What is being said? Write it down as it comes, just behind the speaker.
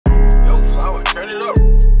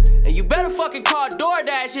motherfucking call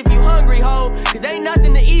DoorDash if you hungry, ho. Cause ain't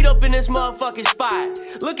nothing to eat up in this motherfucking spot.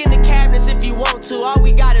 Look in the cabinets if you want to. All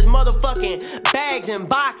we got is motherfucking bags and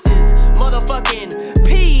boxes. Motherfucking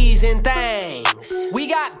peas and things. We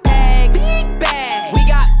got bags, big bags. We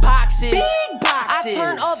got boxes, big boxes. I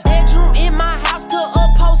turn a bedroom in my house to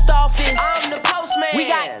a post office. I'm the postman. We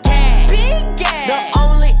got gas, big gas. The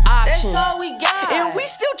only option. That's all we got. And we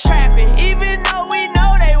still trapping, even though we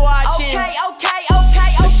know they watching. Okay.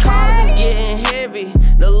 The cars is getting heavy,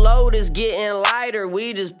 the load is getting lighter.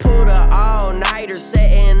 We just pulled a all-nighter,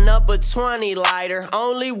 setting up a 20 lighter.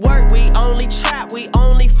 Only work, we only trap, we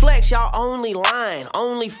only flex. Y'all only line,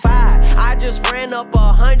 only 5. I just ran up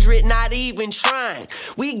 100, not even trying.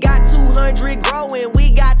 We got 200 growing, we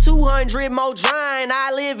got 200 more drying.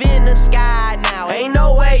 I live in the sky now, ain't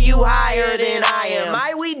no way you higher than I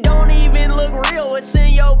am. We don't even look real. What's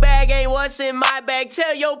in your bag ain't what's in my bag.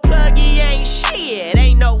 Tell your plug he ain't shit.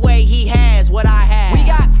 Ain't no way he has what I have. We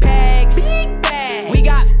got bags, big bags. We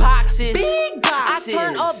got boxes, big boxes. I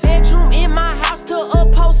turn a bedroom in my house to a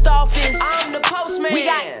post office. I'm the postman. We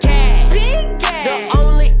got gas, big gas. The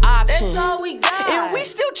only option. That's all we got. And we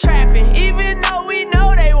still trapping, even though we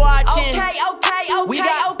know they watching. Okay. We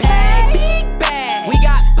got bags, big bags. We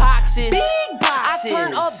got boxes, big boxes. I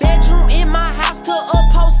turn a bedroom in my house to a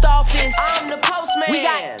post office. I'm the postman. We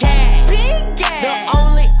got gas, big gas. The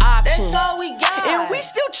only option. That's all we got. And we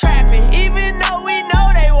still trapping, even though we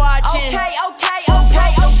know they watching. Okay.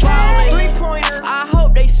 Three-pointer, I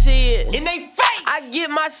hope they see it in they face. I get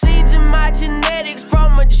my seeds and my genetics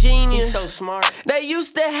from a genius. He's so smart. They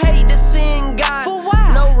used to hate to sing God. For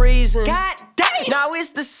what? No reason. God damn. Now it's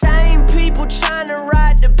the same people trying to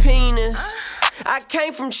ride the penis. I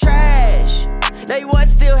came from trash. They was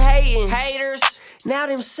still hating. Haters. Now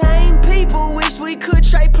them same people wish we could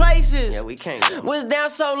trade places. Yeah, we can't. Was down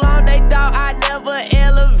so long they thought I never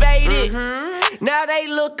elevated. Now they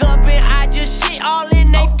look up and I just shit all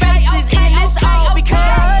in their faces. And it's all because we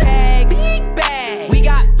got bags, big bags. We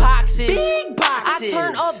got boxes, big boxes. I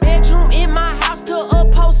turn a bed